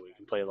with you so we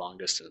can play long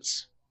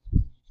distance.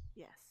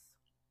 Yes.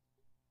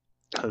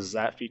 because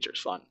that feature's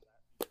fun.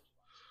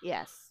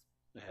 Yes,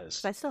 It because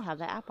has. I still have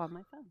the app on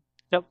my phone.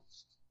 Yep.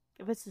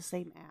 If it's the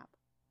same app.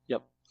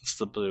 Yep. It's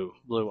the blue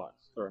one,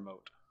 the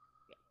remote.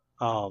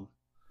 Um,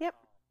 Yep.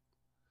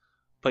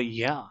 but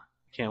yeah,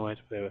 can't wait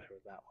to play with her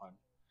with that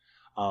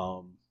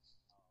one.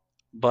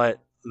 But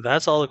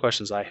that's all the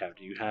questions I have.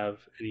 Do you have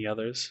any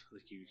others?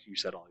 Like you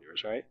said all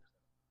yours, right?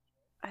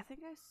 I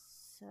think I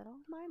said all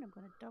mine. I'm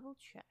gonna double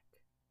check.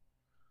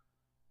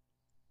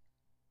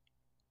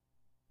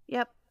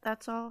 Yep,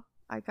 that's all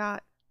I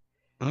got.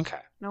 Okay.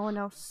 No one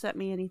else sent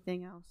me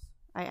anything else.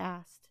 I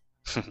asked,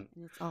 and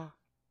it's all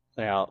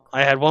Yeah,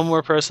 I had one crickets.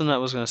 more person that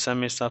was going to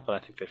send me stuff, but I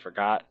think they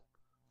forgot.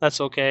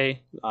 That's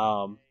okay. They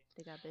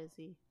got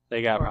busy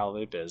They got or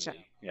probably got,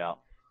 busy. Yeah.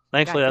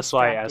 Thankfully, got that's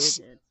why I distracted, asked.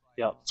 and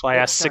Yeah, that's why I it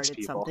asked six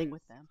started people. something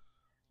with them.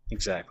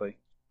 Exactly.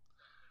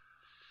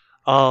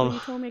 Well, Um. you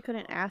told me I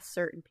couldn't ask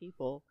certain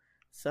people,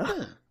 so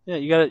Yeah.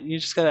 Yeah. You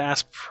just gotta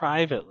ask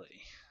privately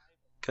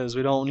because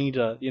we don't need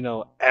to,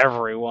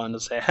 everyone to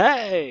say,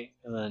 "Hey,"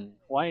 and then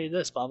why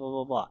this, blah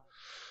blah blah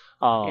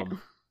blah. yeah.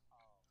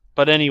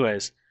 But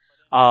anyways,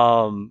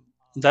 um,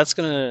 that's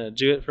gonna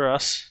do it for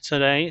us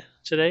today.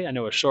 I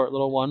know a short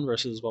little one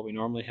versus what we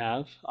normally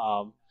have.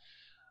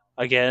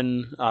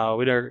 Again,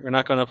 we're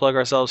not going to plug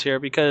ourselves here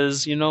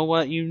because you know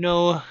what,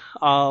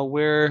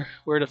 where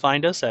to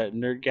find us at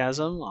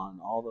Nerdgasm on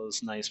all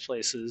those nice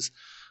places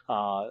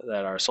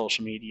that are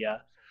social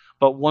media.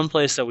 But one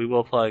place that we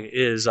will plug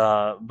is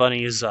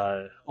Bunny's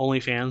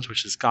OnlyFans,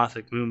 which is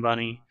Gothic Moon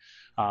Bunny.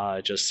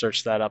 Just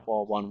search that up,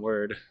 all one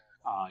word.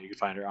 You can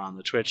find her on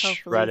the Twitch,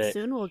 Hopefully Reddit.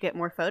 soon we'll get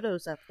more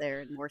photos up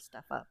there and more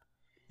stuff up.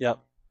 Yep.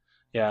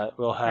 Yeah,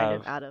 We're kind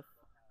of we're out of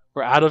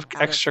out of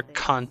extra things.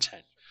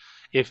 content.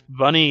 If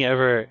Bunny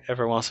ever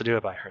wants to do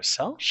it by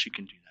herself, she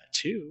can do that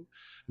too.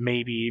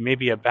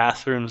 Maybe a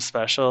bathroom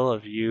special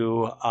of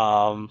you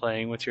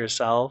playing with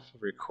yourself,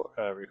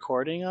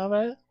 recording of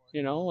it.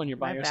 When you're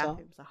by My yourself.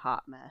 bathroom's a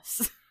hot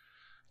mess.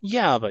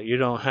 Yeah, but you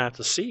don't have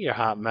to see your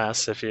hot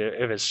mess if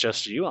it's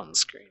just you on the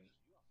screen.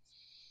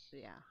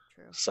 Yeah,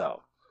 true.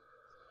 So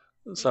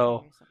We'll so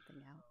figure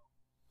something out.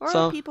 Or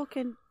so people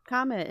can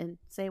comment and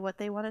say what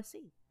they want to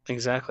see.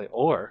 exactly.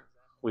 Or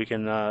we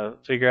can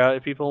figure out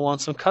if people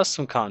want some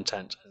custom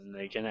content, and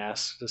they can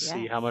ask to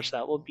see Yes. how much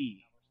that will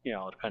be.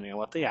 Depending on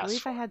what they I ask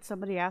believe I for. had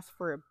somebody ask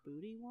for a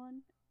booty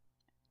one.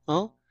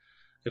 Well,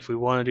 if we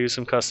want to do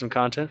some custom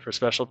content for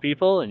special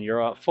people and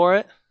you're up for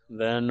it,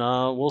 then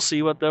we'll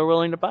see what they're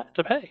willing to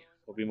pay.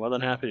 We'll be more than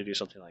happy to do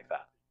something like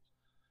that.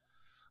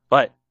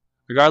 But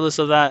regardless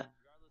of that,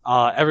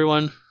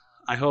 everyone,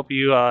 I hope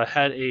you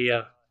had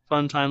a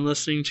fun time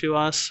listening to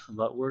us.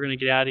 But we're going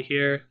to get out of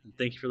here. And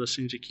thank you for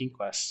listening to Kink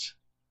Quest.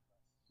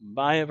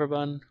 Bye,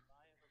 everyone.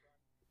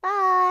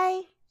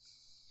 Bye!